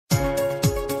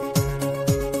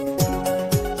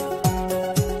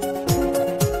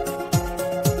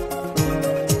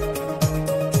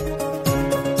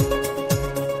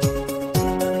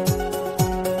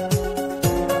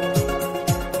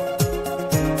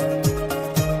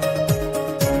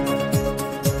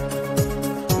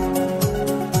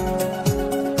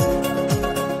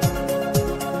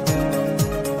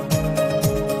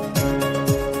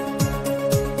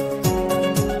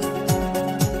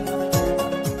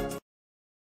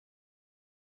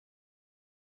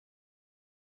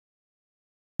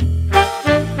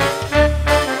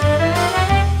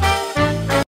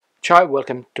Ciao and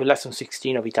welcome to lesson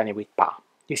 16 of Italian with Pa.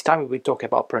 This time we will talk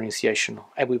about pronunciation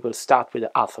and we will start with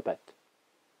the alphabet.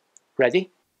 Ready?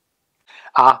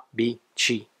 A, B,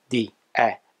 C, D, E,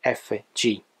 F,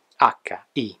 G, H,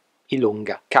 I,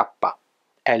 lunga, cappa,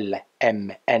 elle,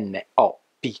 emme, enne, o,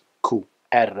 P, Q,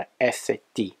 R, S,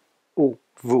 T, U,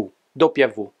 V,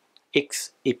 W,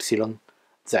 X, Y,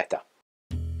 zeta.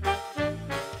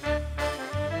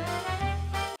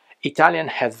 Italian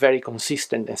has very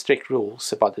consistent and strict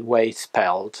rules about the way it's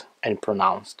spelled and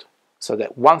pronounced, so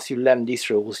that once you learn these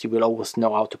rules you will always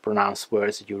know how to pronounce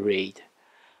words that you read.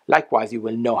 Likewise, you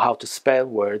will know how to spell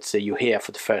words that you hear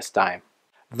for the first time.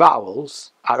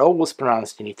 Vowels are always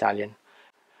pronounced in Italian.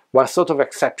 One sort of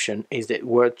exception is the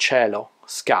word cielo,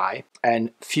 sky, and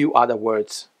few other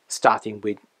words starting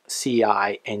with ci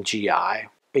and gi,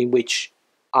 in which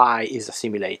I is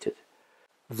assimilated.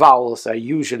 Vowels are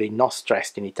usually not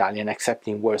stressed in Italian except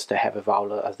in words that have a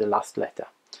vowel as the last letter.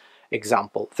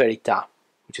 Example, verità,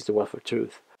 which is the word for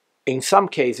truth. In some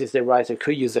cases, the writer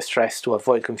could use the stress to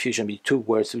avoid confusion between two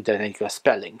words with identical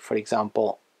spelling. For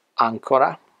example,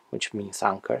 àncora, which means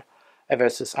anchor,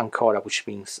 versus ancora, which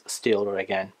means still or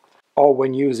again. Or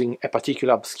when using a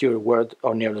particular obscure word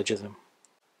or neologism.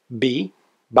 B,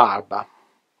 barba.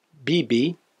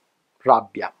 BB,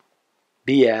 rabbia.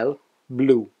 BL,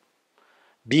 blu.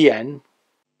 BN,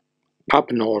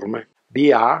 abnorme.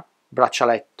 BR,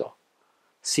 braccialetto.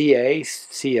 CA,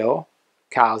 CO,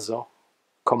 caso,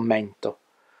 commento.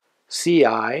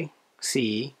 CI,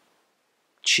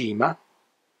 cima,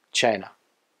 cena.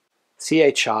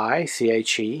 CHI,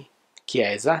 CHE,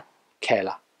 chiesa,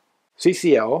 chela.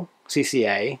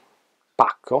 CCA,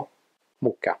 pacco,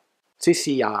 mucca.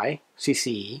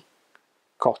 CCE,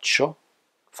 coccio,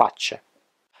 facce.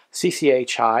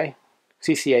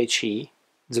 CCHE,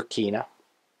 zucchina,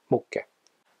 mucche.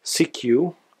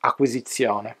 CQ,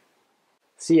 acquisizione.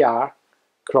 CR,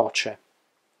 croce.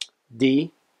 D,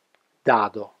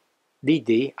 dado.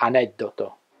 DD,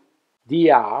 aneddoto.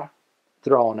 DR,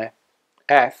 drone.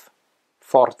 F,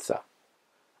 forza.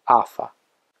 AFA.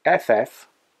 FF,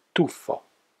 tuffo.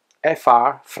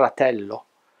 FR, fratello.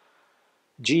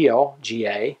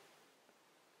 GA,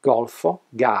 golfo,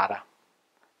 gara.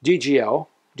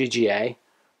 GGA,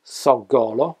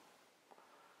 soggolo,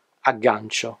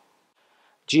 aggancio.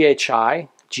 GHE,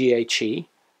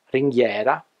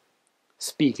 ringhiera,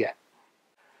 spighe.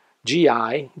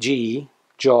 GE,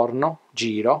 giorno,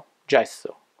 giro,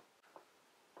 gesso.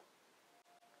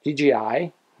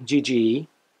 GGE,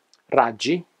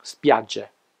 raggi, spiagge.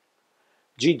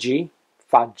 GG,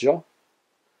 faggio.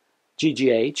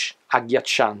 GGH,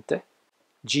 agghiacciante.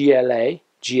 GLE,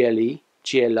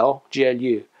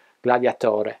 GLU,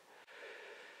 gladiatore.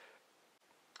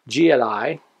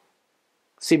 GLI,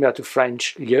 similar to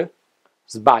French lieu,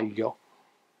 sbaglio,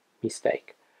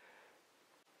 mistake.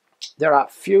 There are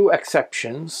few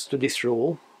exceptions to this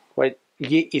rule, where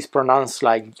gli is pronounced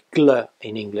like gl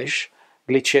in English,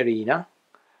 glicerina,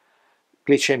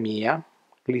 glicemia,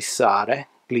 glissare,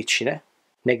 glicine,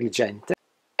 negligente,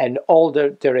 and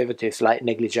older derivatives like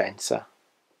negligenza.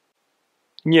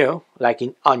 Ñ, like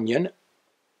in onion,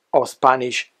 or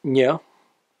Spanish ñ,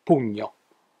 puño.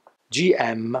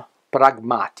 GM,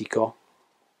 pragmatico.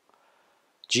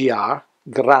 GR,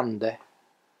 grande.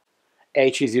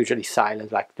 H is usually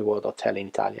silent, like the word hotel in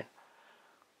Italian.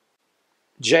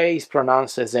 J is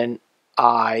pronounced as an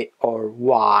I or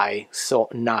Y, so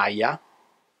naia.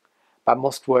 But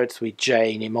most words with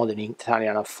J in modern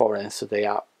Italian are foreign, so they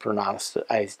are pronounced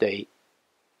as they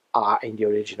are in the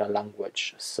original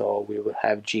language. So we will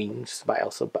have jeans, but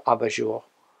also abat-jour.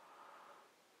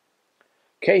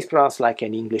 K is pronounced like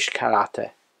an English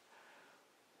karate.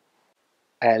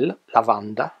 L,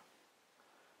 lavanda,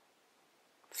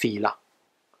 fila.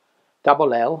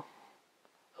 Double L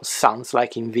sounds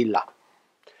like in villa.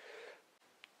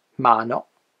 Mano,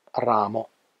 ramo,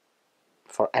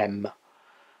 for M.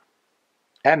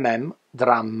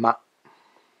 Dramma,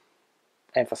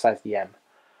 emphasize the M.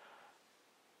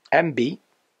 MB,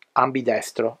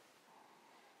 ambidestro.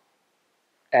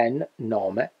 N,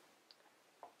 nome.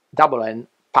 Double N,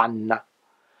 panna.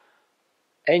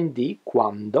 ND,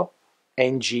 quando.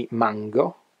 NG,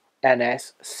 mango.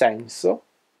 NS, senso.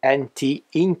 NT,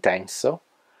 intenso.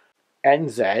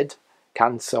 NZ,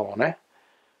 canzone.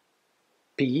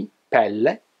 P,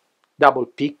 pelle. Double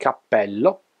P,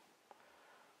 cappello.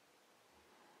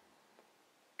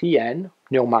 PN,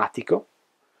 pneumatico.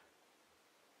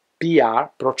 PR,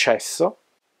 processo.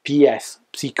 PS,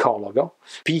 psicologo.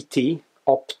 PT,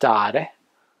 optare.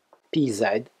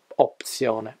 PZ,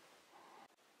 opzione.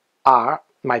 R,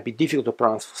 might be difficult to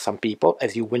pronounce for some people,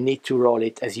 as you will need to roll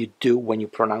it as you do when you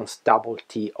pronounce double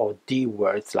T or D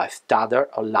words like stutter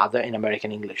or ladder in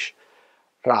American English.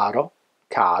 Raro,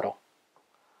 caro.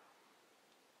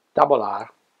 Double R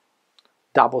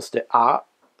doubles the R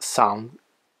sound.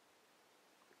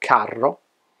 Carro.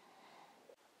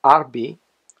 RB,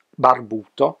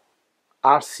 barbuto.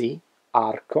 RC,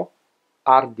 arco.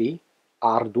 RD,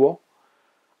 arduo.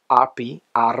 RP,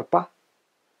 arpa.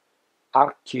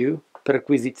 RQ,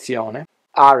 perquisizione.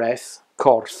 RS,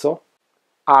 corso.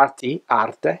 RT,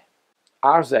 arte.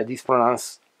 RZ is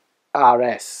pronounced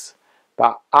RS,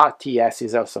 but RTS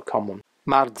is also common.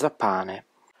 Marzapane.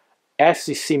 S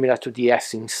is similar to the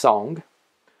S in song,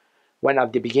 when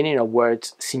at the beginning of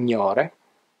words signore,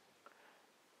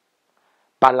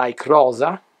 but like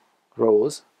rosa,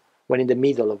 rose, when in the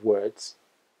middle of words.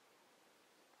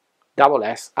 Double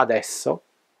S, adesso.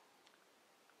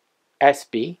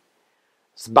 SP,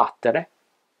 sbattere.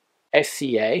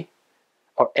 SCA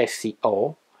or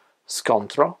SCO,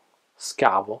 scontro,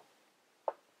 scavo.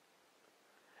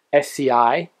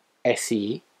 SCI,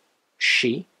 SE,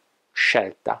 sci,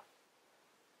 scelta.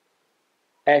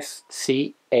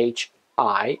 SCHI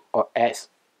or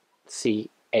SCHE,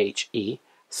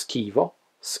 schivo,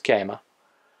 schema.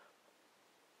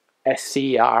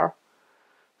 SCR,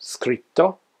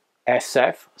 scritto.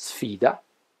 SF, sfida.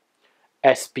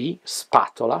 SP,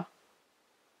 spatola.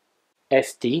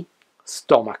 ST,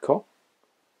 stomaco.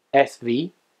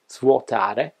 SV,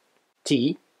 svuotare.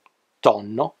 T,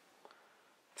 tonno.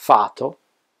 Fato.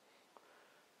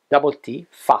 Double T,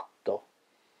 fatto.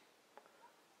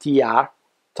 TR,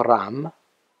 tram.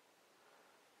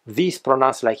 V is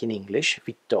pronounced like in English,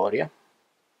 vittoria.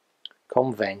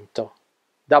 Convento.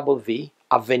 Double V,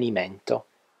 avvenimento.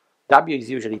 W is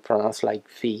usually pronounced like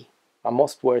V, but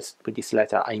most words with this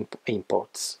letter are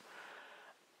imports.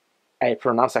 And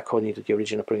pronounced according to the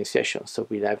original pronunciation. So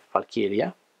we'll have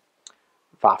Valkyria,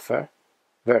 Waffer,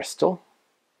 Wurstel,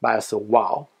 but also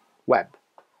wow, web.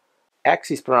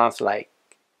 X is pronounced like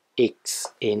X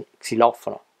in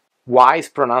xylophone. Y is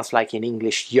pronounced like in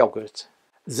English yogurt.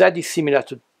 Z is similar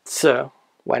to Z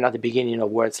when at the beginning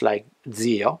of words like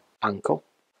zio, uncle.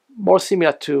 More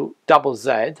similar to double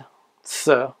Z,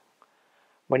 Z,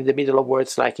 when in the middle of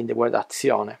words like in the word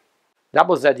azione.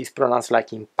 Double Z is pronounced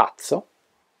like in pazzo.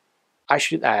 I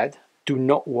should add, do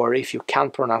not worry if you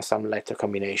can't pronounce some letter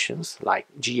combinations, like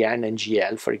GN and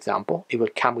GL for example, it will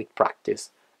come with practice.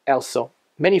 Also,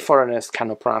 many foreigners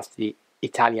cannot pronounce the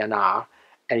Italian R,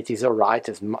 and it is alright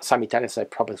as some Italians have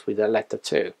problems with the letter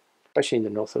too, especially in the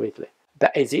north of Italy.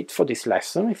 That is it for this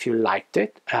lesson. If you liked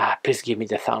it, please give me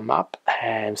the thumb up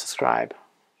and subscribe.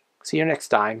 See you next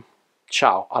time.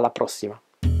 Ciao, alla prossima.